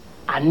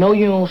I know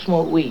you don't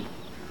smoke weed.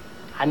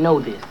 I know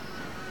this.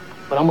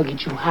 But I'm gonna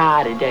get you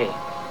high today.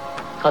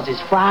 Cause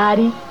it's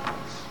Friday,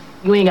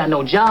 you ain't got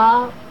no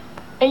job,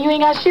 and you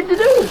ain't got shit to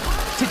do.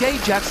 Today,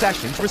 Jeff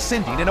Sessions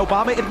rescinding an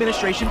Obama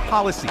administration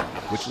policy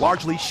which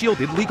largely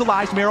shielded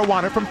legalized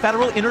marijuana from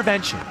federal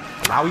intervention,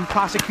 allowing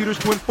prosecutors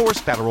to enforce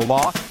federal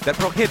law that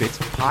prohibits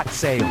pot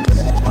sales.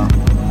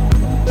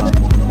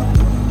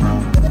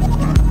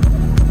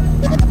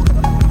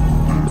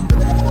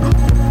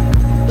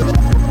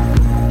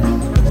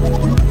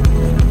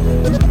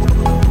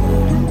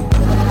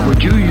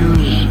 Would you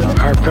use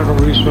our federal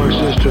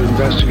resources to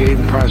investigate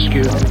and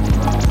prosecute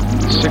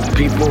sick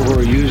people who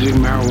are using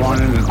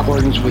marijuana in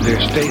accordance with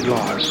their state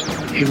laws,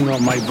 even though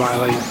it might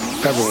violate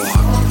federal law?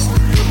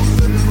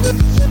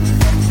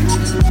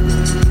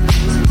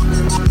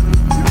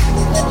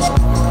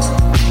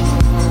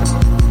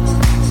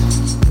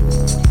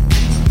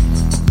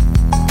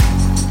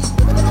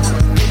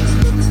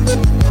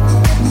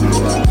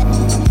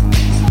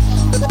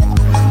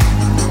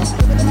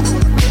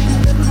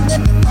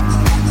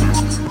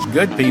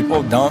 Good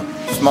people don't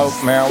smoke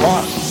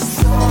marijuana.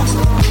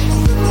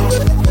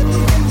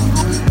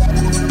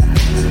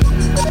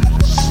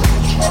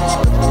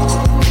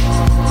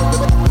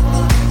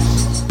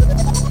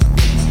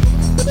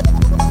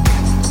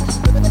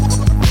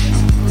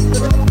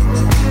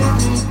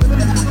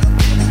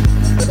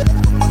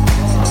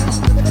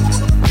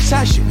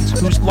 Sessions,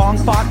 who's long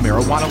fought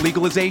marijuana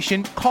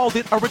legalization, called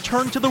it a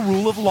return to the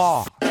rule of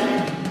law.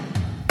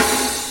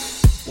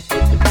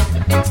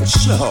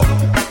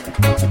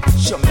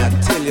 Sure, me I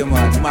tell you,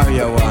 man,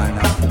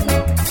 marijuana.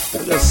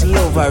 Just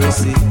love her, you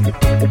see.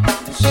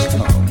 Sure,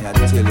 me I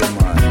tell you,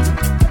 man,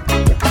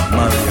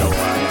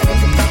 marijuana.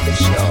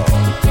 Sure,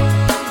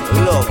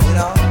 love, you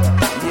know.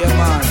 Yeah,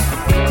 man.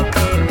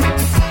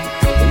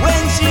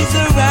 When she's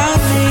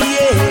around me,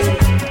 yeah.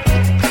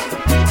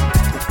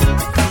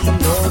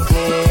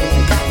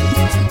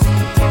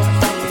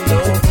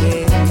 Feel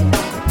okay.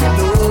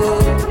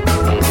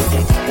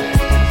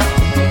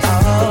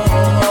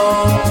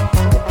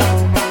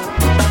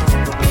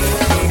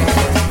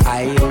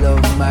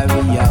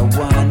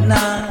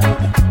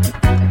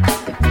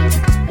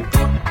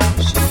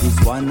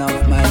 One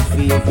of my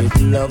favorite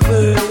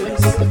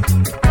lovers.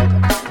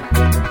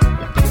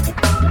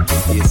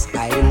 Yes,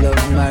 I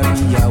love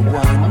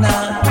marijuana.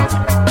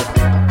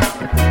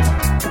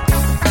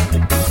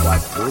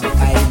 What would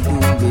I do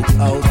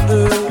without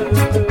her?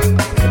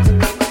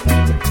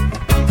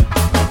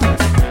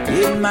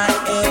 In my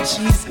head,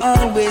 she's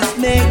always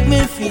make me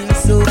feel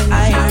so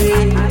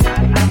irate.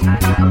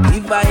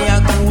 If I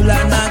am cool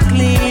and a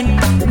clean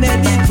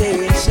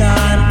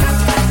meditation,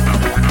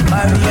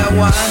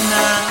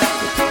 marijuana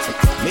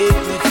make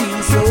me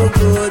feel so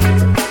good.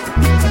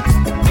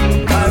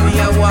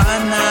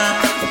 Marijuana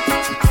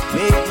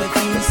make me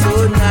feel so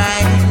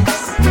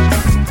nice.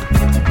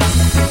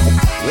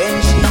 When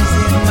she's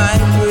in my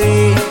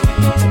brain,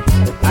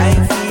 I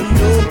feel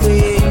no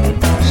pain.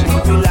 She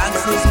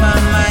relaxes my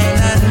mind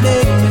and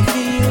make me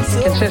feel so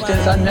consistent,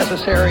 it's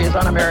unnecessary, it's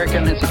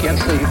un-American, it's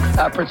against the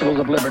principles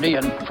of liberty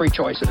and free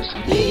choices.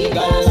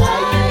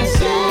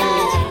 Legalize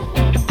it.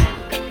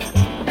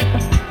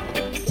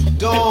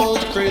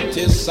 Don't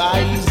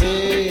criticize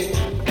it.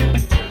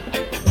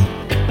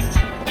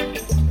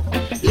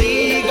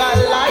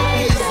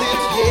 Legalize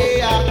it,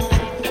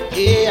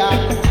 yeah,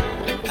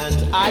 and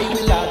I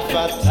will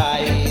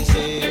advertise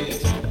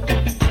it.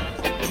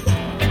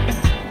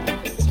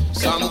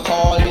 Some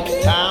call it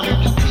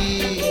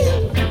tampy,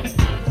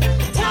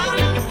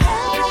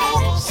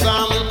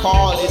 some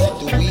call it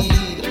the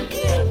weed,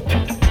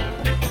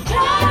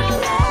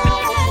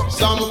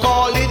 some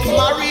call it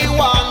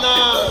marijuana.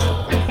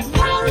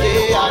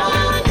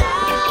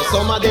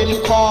 Some of them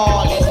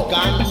call it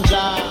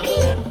ganja.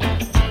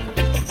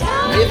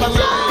 Never mind,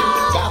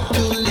 got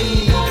to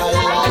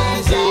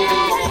legalize it.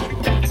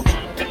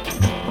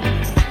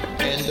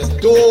 And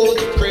don't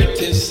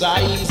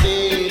criticize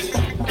it.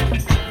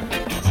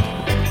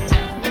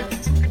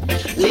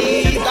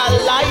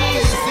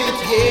 Legalize it,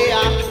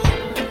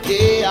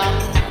 yeah,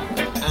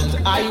 and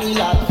I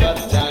will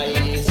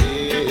advertise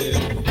it.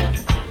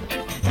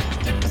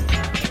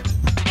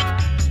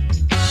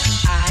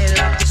 I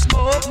love to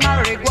smoke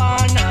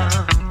marijuana.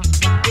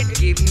 It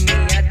gives me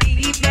a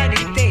deep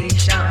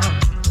meditation.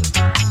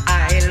 I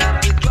love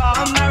to draw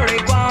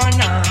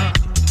marijuana.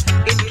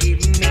 It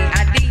gives me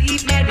a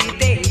deep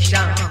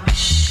meditation.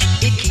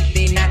 It keeps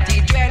the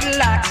natty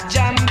dreadlocks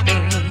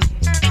jumping.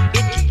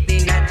 It keeps the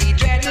natty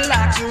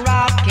dreadlocks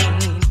rocking.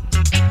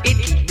 It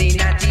keeps the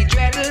natty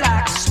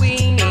dreadlocks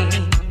swinging.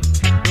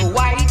 The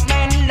white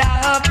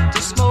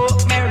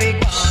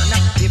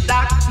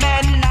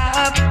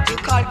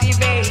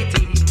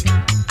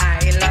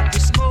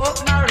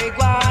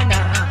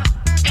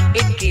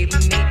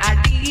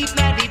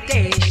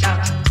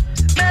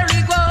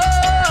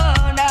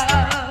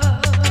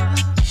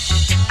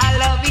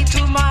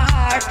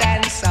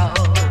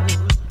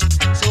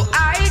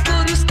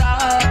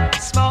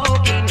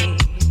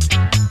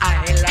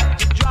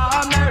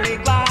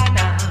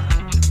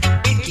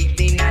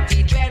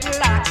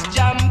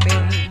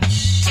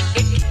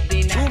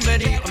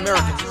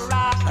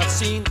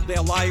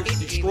lives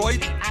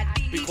destroyed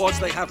because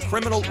they have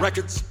criminal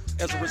records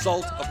as a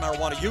result of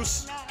marijuana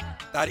use.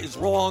 That is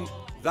wrong.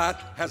 That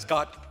has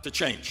got to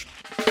change.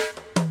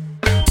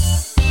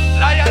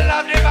 Lion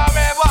love the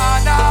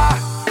marijuana,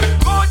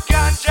 good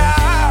ganja.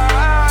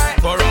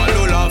 For all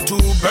who love to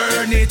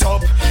burn it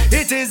up,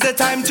 it is the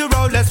time to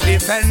roll a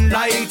spliff and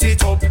light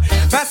it up.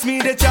 Pass me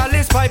the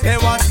chalice pipe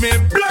and watch me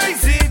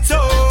blaze it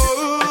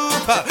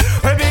up.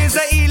 Remains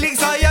the healing,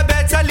 so you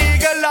better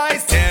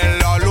legalize.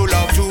 Tell all who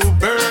love to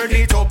burn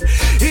it up,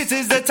 it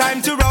is the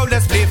time to roll a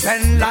spliff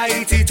and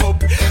light it up.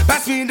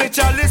 Pass me the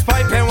chalice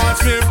pipe and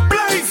watch me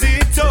blaze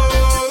it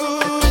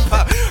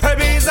up.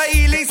 Remains the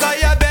healing, so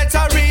you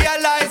better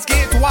realize,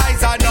 get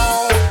wiser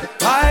now.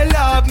 I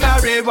love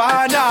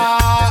marijuana.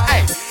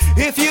 Hey,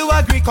 if you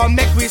agree, come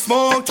make we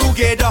smoke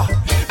together.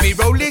 We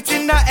roll it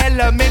in a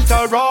element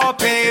of raw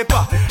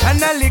paper,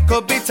 and a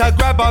little bit of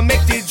grabber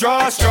make the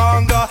draw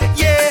stronger.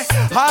 Yeah,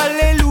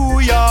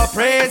 hallelujah,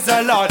 praise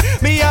the Lord.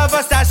 Me have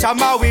a stash of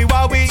Maui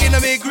Wowie in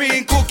a me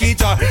green cookie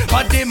jar,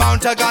 but the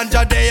amount of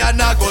ganja they are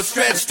not go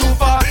stretch too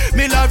far.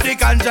 Me love the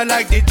ganja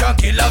like the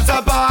junkie loves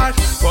a bar.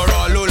 For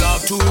all who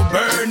love to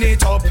burn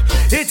it up,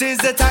 it is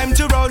the time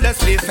to roll a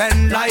spliff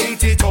and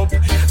light it up.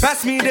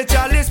 Pass me the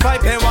chalice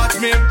pipe and watch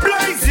me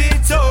blaze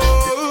it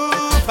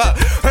up.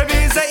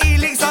 Remains the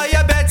healing, so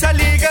you better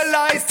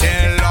legalize.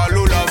 Tell all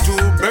who love to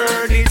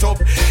burn it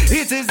up,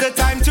 it is the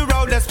time to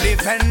roll a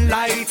spliff and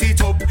light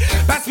it up.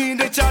 Pass me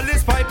the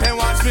chalice pipe and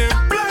watch me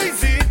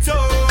blaze it up.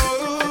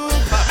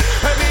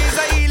 Remains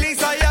the healing,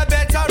 so you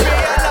better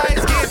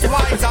realize, get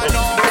wiser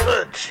now.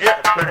 Good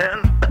shit,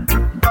 man.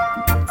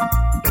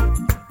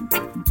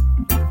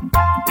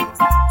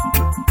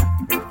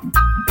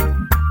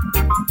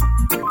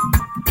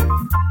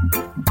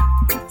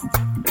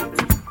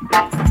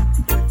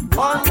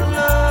 One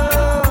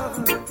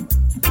love,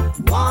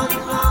 one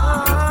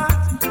heart.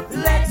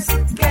 Let's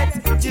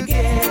get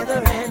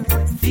together and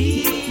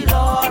feel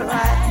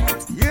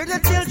alright. Hear the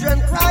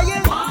children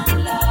crying.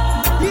 One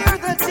love. Hear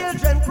the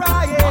children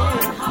crying.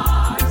 One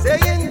heart.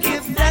 Saying,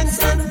 give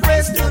thanks and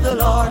praise to the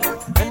Lord,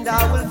 and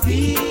I will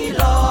feel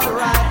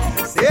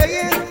alright.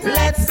 Saying,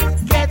 let's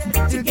get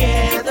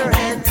together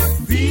and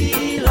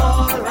feel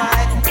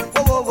alright.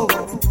 Whoa, whoa, whoa,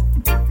 whoa.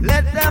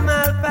 Let them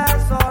all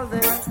pass all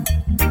their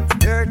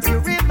dirty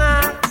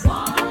remarks.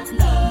 One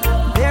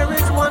love. There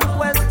is one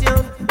question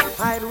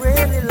I'd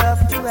really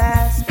love to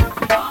ask.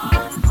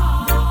 One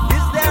heart.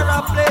 Is there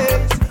a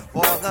place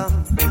for the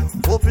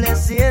hopeless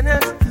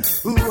sinners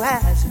who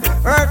has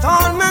hurt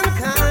all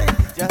mankind?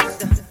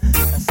 Just to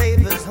save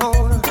his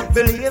own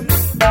belief.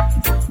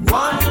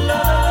 One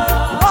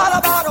love. What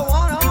about a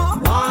one heart?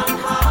 One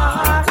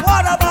heart.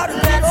 What about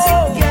let's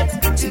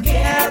get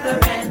together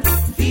and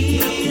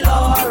feel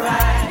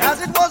alright?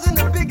 As it was in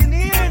the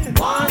beginning.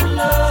 One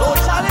love. So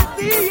shall it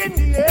be in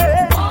the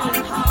end.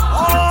 One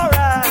heart.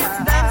 Alright.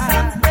 Thanks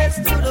and praise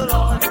to the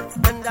Lord,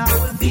 and I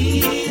will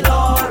feel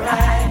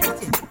alright.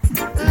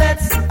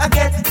 Let's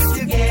get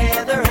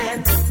together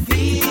and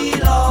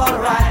feel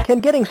alright. Can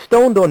getting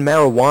stoned on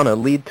marijuana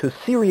lead to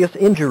serious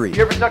injury?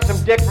 You ever suck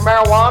some dick for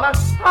marijuana?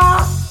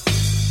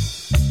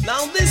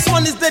 Now this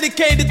one is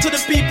dedicated to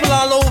the people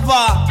all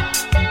over.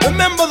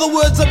 Remember the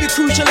words of your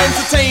crucial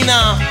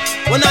entertainer.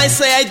 When I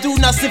say I do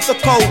not sip the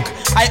coke,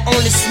 I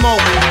only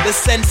smoke the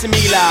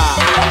Sensimilla.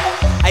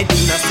 I do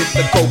not sip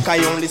the coke, I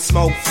only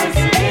smoke.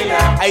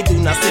 I do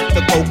not sip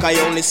the coke, I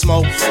only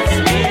smoke.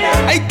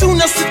 I do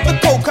not sip the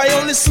coke, I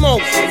only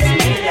smoke.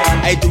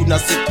 I do not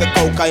sip the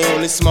coke, I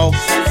only smoke.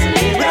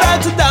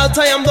 Without a doubt,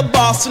 I am the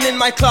boss, and in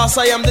my class,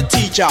 I am the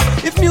teacher.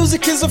 If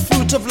music is a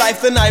fruit of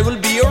life, then I will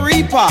be a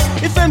reaper.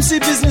 If MC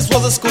business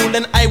was a school,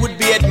 then I would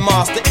be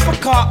headmaster. If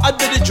a car, I'd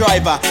be the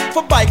driver.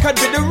 For bike, I'd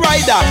be the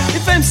rider.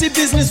 If MC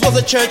business was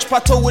a church,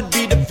 Pato would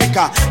be the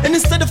vicar. And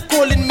instead of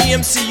calling me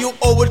MC, you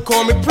all would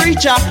call me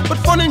preacher. But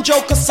fun and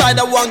joke aside,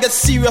 I won't get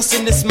serious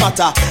in this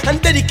matter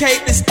and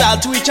dedicate this style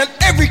to each and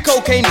every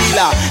cocaine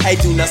dealer. I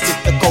do not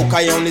sip the coke,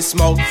 I only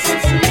smoke.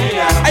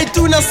 I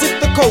do not sip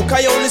the coke,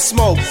 I only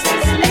smoke.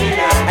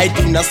 I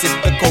do not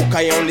sip the coke,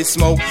 I only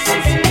smoke.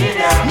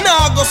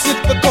 Now I go sip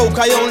the coke,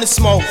 I only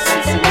smoke.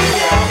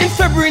 In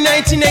February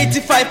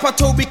 1985,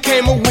 Pato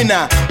became a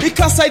winner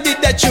because I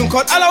did that tune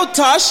called Hello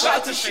Tosh.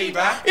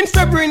 In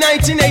February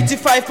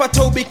 1985,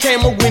 Pato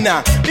became a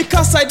winner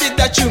because I did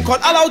that tune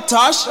called Hello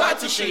Tosh.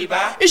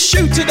 It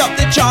shooted up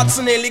the charts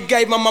and nearly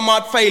gave my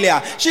mama heart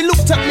failure. She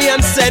looked at me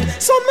and said,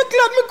 son, me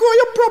glad me grow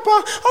you proper.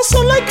 I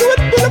sound like you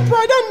with Bill of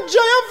Pride and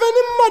Joy of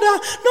any mother.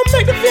 Now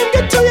make the fame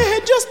get to your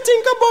head, just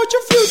think about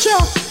your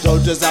future.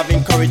 Soldiers of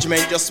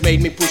encouragement just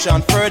made me push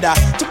on further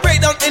to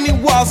break down any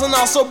walls and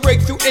also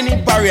break through any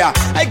barrier.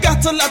 I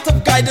got a lot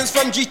of guidance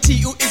from GT,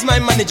 who is my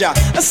manager.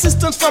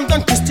 Assistance from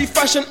Don Christie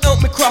Fashion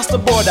helped me cross the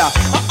border.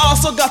 I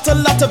also got a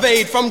lot of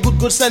aid from good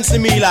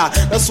Sensimilla.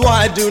 That's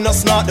why I do not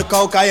snort the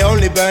coke, I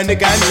only burn the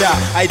ganja.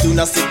 I do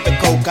not sip the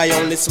coke, I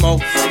only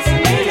smoke.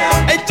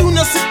 I do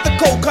not sip the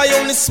coke, I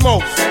only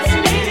smoke.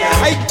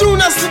 I do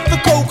not sip the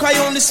coke, I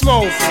only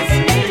smoke.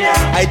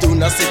 I do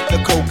not sip the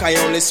coke, I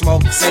only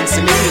smoke.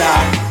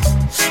 Sensimilla.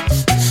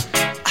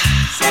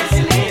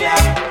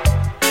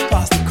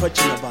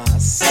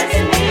 Cochinabas.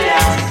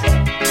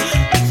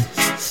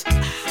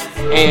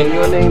 And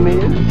your name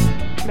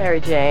is? Mary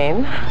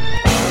Jane.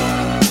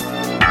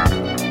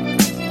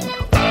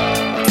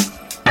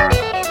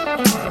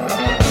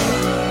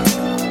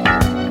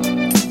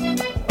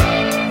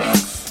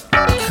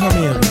 Come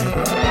here, man.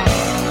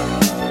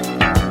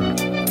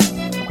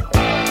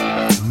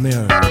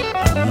 Mary,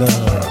 I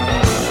love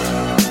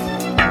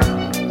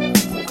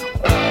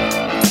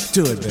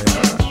you. Do it, man.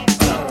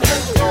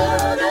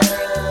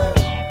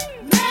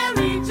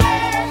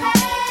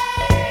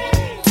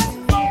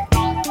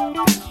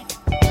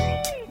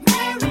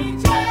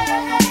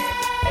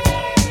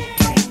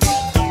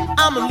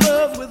 I'm in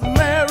love with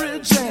Mary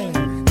Jane.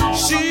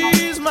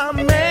 She's my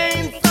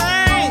main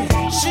thing.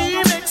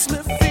 She makes me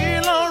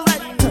feel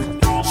alright.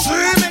 She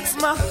makes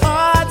my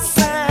heart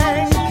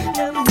sing.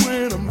 And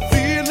when I'm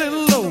feeling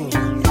low,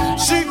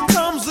 she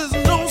comes as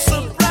no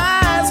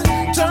surprise.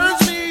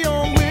 Turns me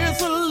on with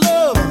her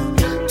love.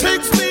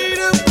 Takes me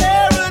to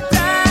paradise.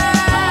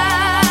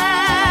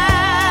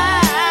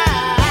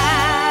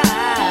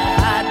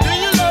 Do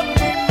you love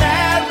me,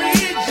 Mary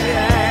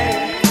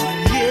Jane?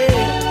 Yeah.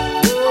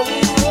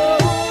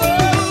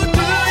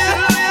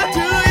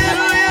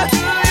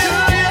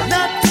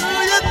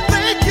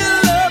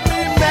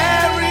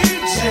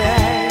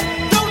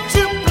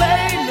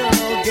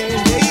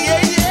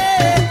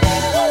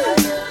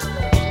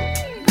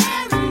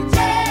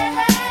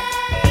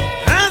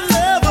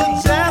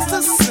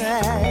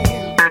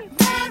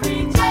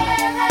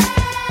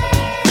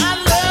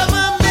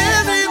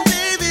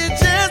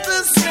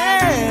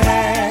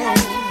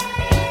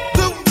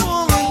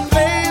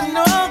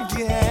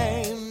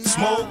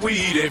 Smoke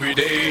weed every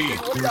day.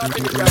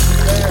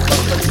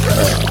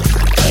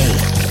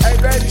 Hey,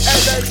 baby,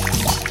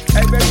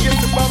 get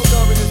some bubble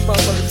gum in this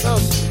motherfucker.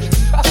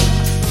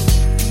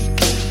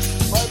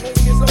 Baby,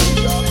 get some weed,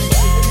 dog.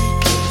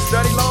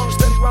 Study long,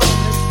 study wrong,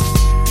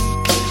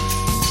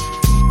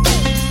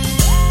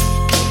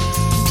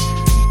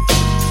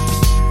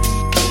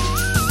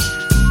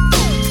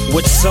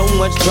 With so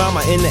much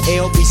drama in the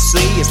LBC,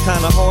 it's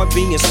kinda hard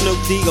being Snoop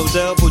D-O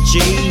Double G.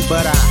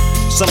 But I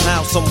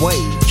somehow, someway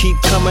keep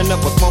coming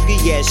up with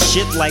funky ass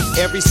shit like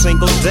every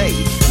single day.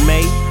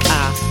 May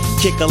I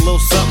kick a little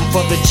something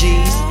for the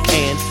G's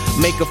and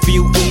make a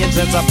few ends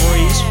as I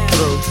breeze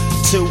through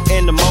 2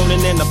 in the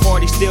morning and the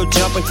party still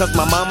jumping cause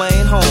my mama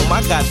ain't home.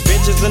 I got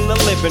bitches in the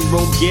living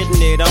room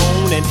getting it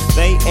on and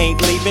they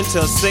ain't leaving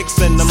till 6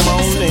 in the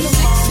morning.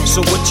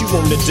 So what you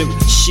wanna do?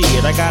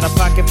 Shit, I got a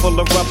pocket full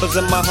of rubbers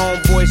and my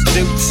homeboys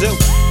do too.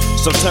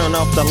 So turn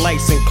off the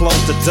lights and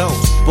close the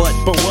doors.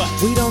 But what?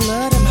 We don't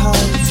love them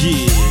hoes.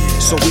 Yeah.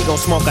 So we gon'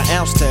 smoke an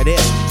ounce to this.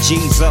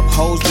 G's up,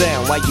 hoes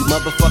down, while you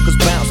motherfuckers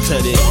bounce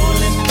to this.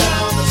 Rolling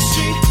down the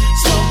street,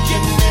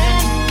 smoking in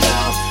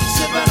love,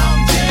 sipping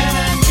on gin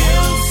and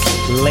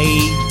juice.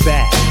 Laid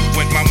back.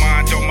 With my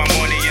mind on my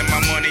money and my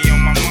money on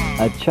my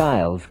mind. A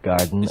child's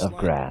garden of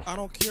grass.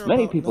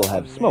 Many people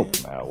have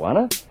smoked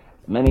marijuana.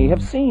 Many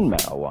have seen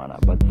marijuana,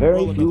 but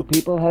very few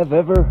people have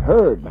ever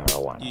heard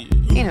marijuana.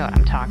 You know what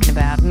I'm talking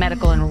about.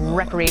 Medical and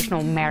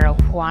recreational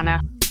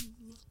marijuana.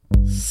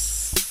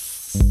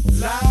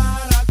 La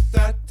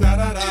da da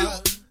da da.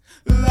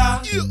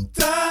 La da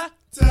da.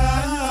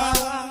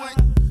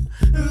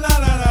 La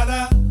da da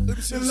da.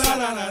 La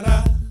da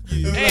da.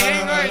 Hey,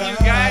 hang on, you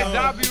guys.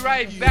 I'll be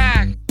right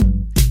back.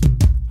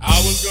 I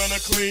was gonna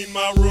clean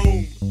my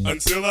room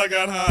until I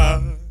got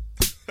high.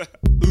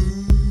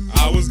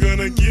 I was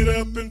gonna get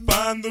up and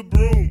find the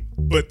broom,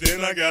 but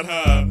then I got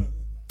high.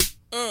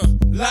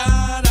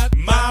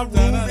 My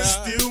room is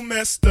still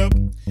messed up,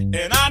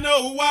 and I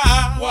know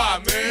why. Why,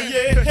 man?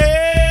 Yeah,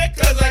 hey,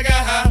 cause I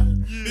got high.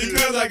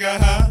 Because I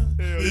got high.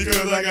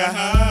 Because I got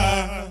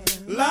high.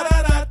 La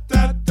da da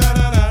da da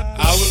da da.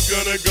 I was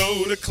gonna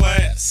go to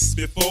class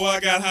before I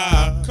got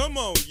high. Come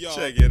on, y'all.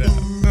 Check it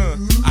out.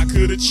 I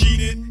could've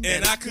cheated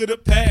and I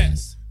could've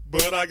passed,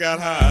 but I got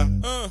high.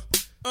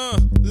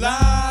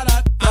 La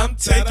da. I'm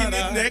taking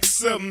it next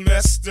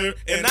semester,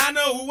 and I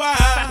know why.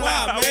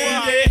 Why,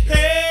 man? Yeah,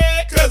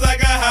 hey, cause I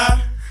got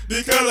high.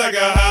 Because I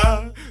got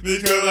high.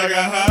 Because I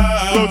got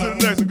high. Go to the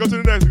next one, go to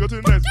the next one, go to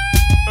the next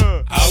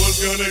one. I was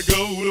gonna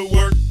go to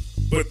work,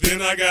 but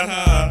then I got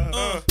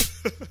high.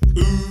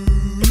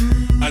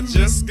 I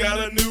just got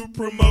a new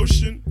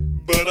promotion,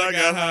 but I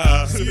got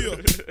high.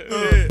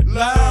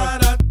 La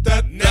da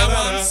da. Now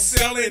I'm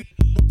selling,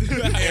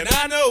 and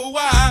I know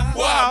why.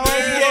 Why,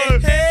 man?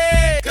 Yeah,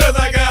 hey, cause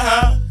I got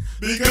high.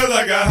 Because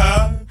I got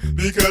high.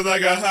 Because I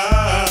got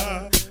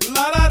high.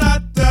 La da da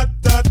da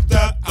da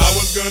da. I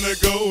was gonna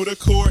go to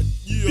court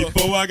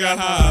before I got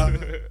high.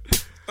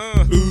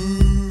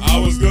 I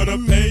was gonna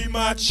pay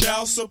my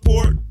child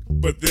support,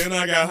 but then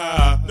I got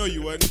high. No,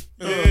 you wasn't.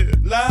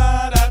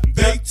 La da.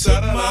 They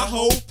took my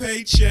whole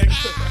paycheck,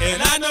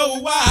 and I know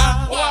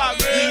why. Why,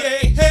 man?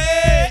 Yeah,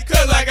 hey,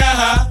 cause I got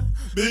high.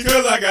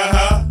 Because I got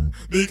high.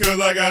 Because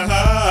I got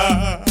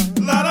high.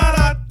 La da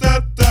da da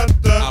da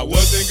da. I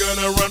wasn't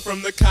gonna run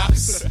from the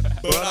cops,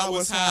 but I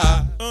was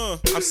high.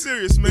 I'm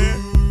serious, man.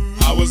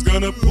 I was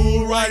gonna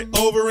pull right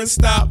over and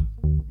stop,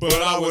 but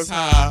I was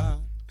high.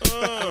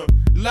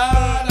 Now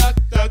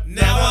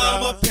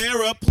I'm a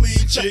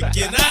paraplegic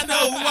and I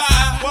know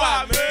why.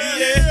 Why, man?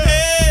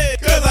 Yeah,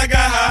 cause I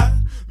got high.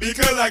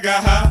 Because I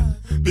got high.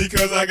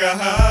 Because I got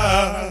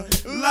high.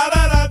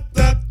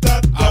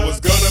 I was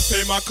gonna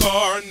pay my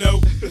car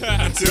note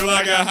until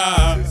I got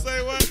high.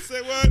 Say what?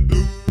 Say what?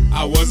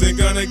 I wasn't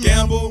gonna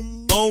gamble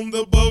on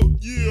the boat,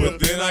 but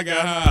then I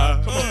got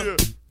high.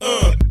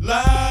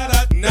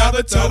 Now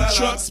the tow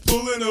truck's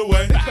pulling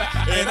away,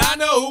 and I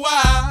know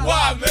why.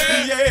 Why,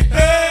 man?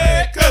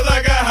 Yeah, cause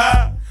I got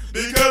high.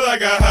 Because I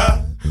got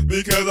high.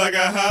 Because I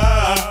got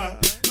high.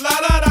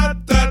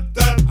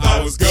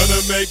 I was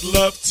gonna make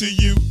love to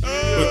you,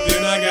 but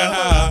then I got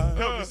high.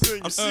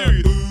 I'm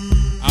serious.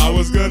 I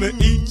was gonna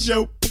eat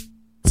your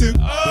too, but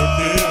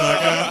then I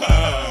got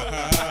high.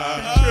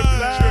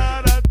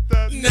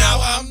 Now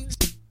I'm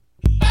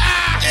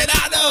and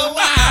I know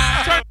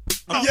why.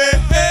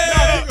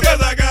 Yeah,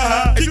 because I got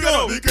high. Keep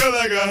going. Because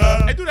I got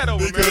high. Hey, do that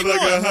over, because man. I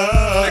got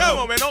high. Come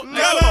on, man. Come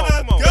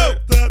on.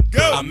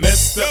 Go. I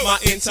messed up my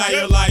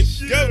entire life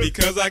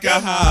because I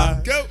got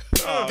high. Go.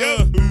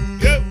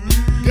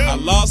 I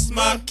lost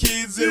my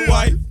kids and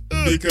wife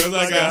because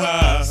I got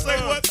high. Say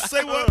what?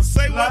 Say what?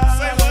 Say what?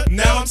 Say what?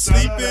 Now I'm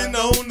sleeping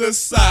on the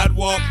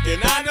sidewalk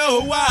and I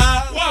know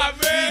why. Why,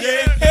 man?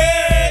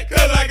 Yeah,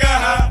 cause I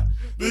got high.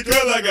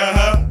 Because I got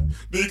high.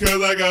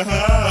 Because I got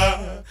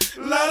high.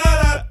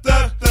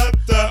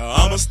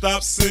 I'ma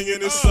stop singing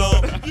this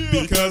song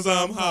because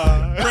I'm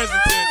high.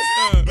 Present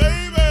tense,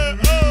 baby.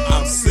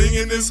 I'm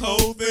singing this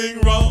whole thing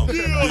wrong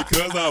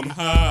because I'm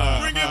high.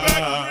 Bring it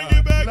back.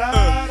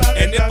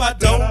 And if I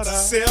don't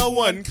sell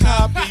one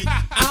copy,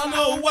 I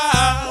know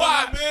why.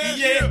 Why, man?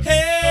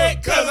 Yeah,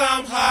 cause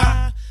I'm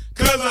high.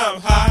 Cause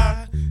I'm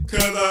high.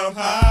 Cause I'm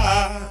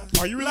high.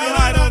 Are you really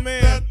high though,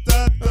 man?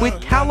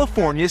 With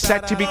California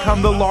set to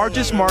become the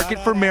largest market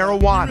for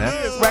marijuana,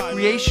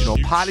 recreational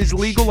pot is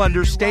legal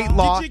under state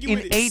law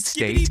in 8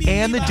 states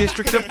and the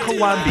District of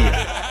Columbia.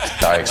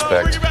 I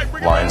expect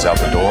lines out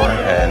the door,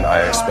 and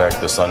I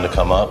expect the sun to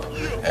come up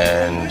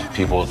and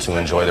people to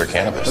enjoy their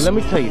cannabis. Well,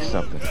 let me tell you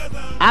something.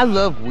 I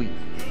love weed,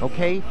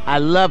 okay? I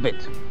love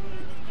it.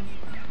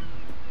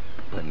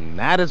 But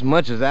not as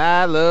much as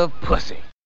I love pussy.